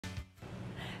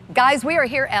Guys, we are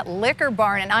here at Liquor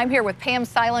Barn, and I'm here with Pam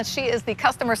Silence. She is the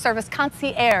customer service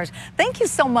concierge. Thank you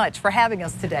so much for having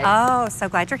us today. Oh, so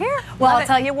glad you're here. Well, I'll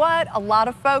tell you what, a lot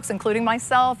of folks, including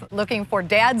myself, looking for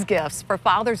dad's gifts for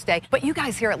Father's Day. But you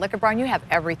guys here at Liquor Barn, you have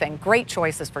everything. Great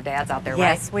choices for dads out there,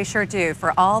 right? Yes, we sure do.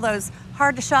 For all those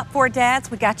hard to shop for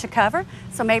dads, we got you covered.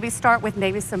 So maybe start with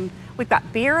we've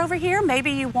got beer over here.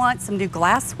 Maybe you want some new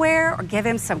glassware or give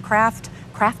him some craft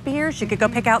beers. You could go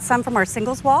pick out some from our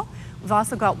singles wall. We've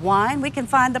also got wine. We can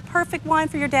find the perfect wine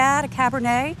for your dad, a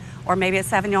Cabernet or maybe a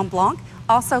Sauvignon Blanc.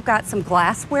 Also got some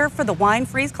glassware for the wine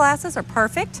freeze glasses are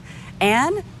perfect.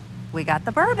 And we got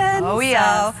the bourbon. Oh,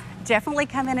 yes. So definitely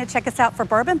come in and check us out for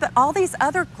bourbon, but all these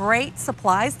other great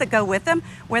supplies that go with them,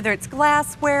 whether it's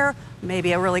glassware,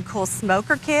 maybe a really cool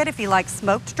smoker kit if you like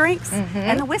smoked drinks,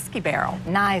 and the whiskey barrel.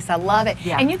 Nice, I love it.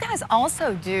 Yeah. And you guys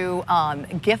also do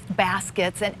gift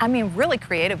baskets, and I mean really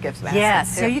creative gift baskets.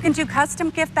 Yes, too. so you can do custom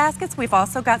gift baskets. We've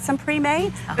also got some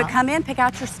pre-made, but come in, pick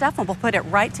out your stuff, and we'll put it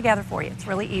right together for you. It's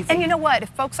really easy. And you know what? If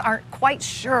folks aren't quite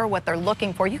sure what they're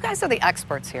looking for, you guys are the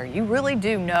experts here. You really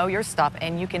do know your stuff,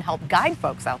 and you can help guide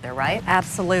folks out there, right?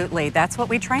 Absolutely. That's what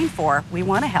we train for. We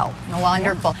want to help.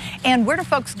 Wonderful. And where do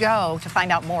folks go to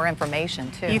find out more information,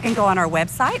 too? You can go on our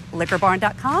website,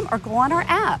 liquorbarn.com, or go on our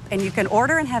app, and you can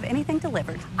order and have anything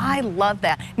delivered. I love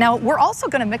that. Now, we're also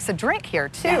going to mix a drink here,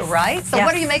 too, right? So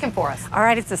what are you making for us? All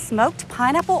right, it's a smoked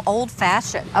pineapple old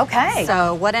fashioned. Okay.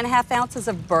 So 1.5 ounces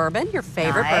of bourbon, your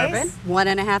favorite bourbon,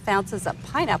 1.5 ounces of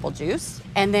pineapple juice,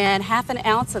 and then 1/2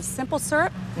 ounce of simple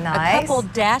syrup, a couple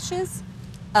dashes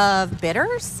of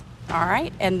bitters. All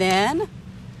right, and then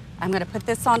I'm going to put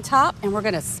this on top, and we're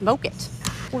going to smoke it.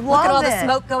 Look at all the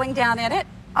smoke going down in it.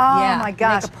 Oh, my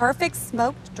gosh. Make a perfect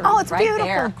smoked drink. Oh, it's right beautiful.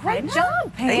 there. Great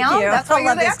job, Pam. Thank you. That's why I you're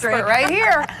love the this expert drink. right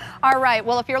here. All right.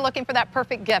 Well, if you're looking for that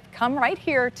perfect gift, come right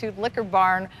here to Liquor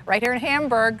Barn, right here in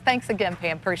Hamburg. Thanks again,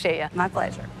 Pam. Appreciate you. My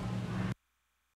pleasure.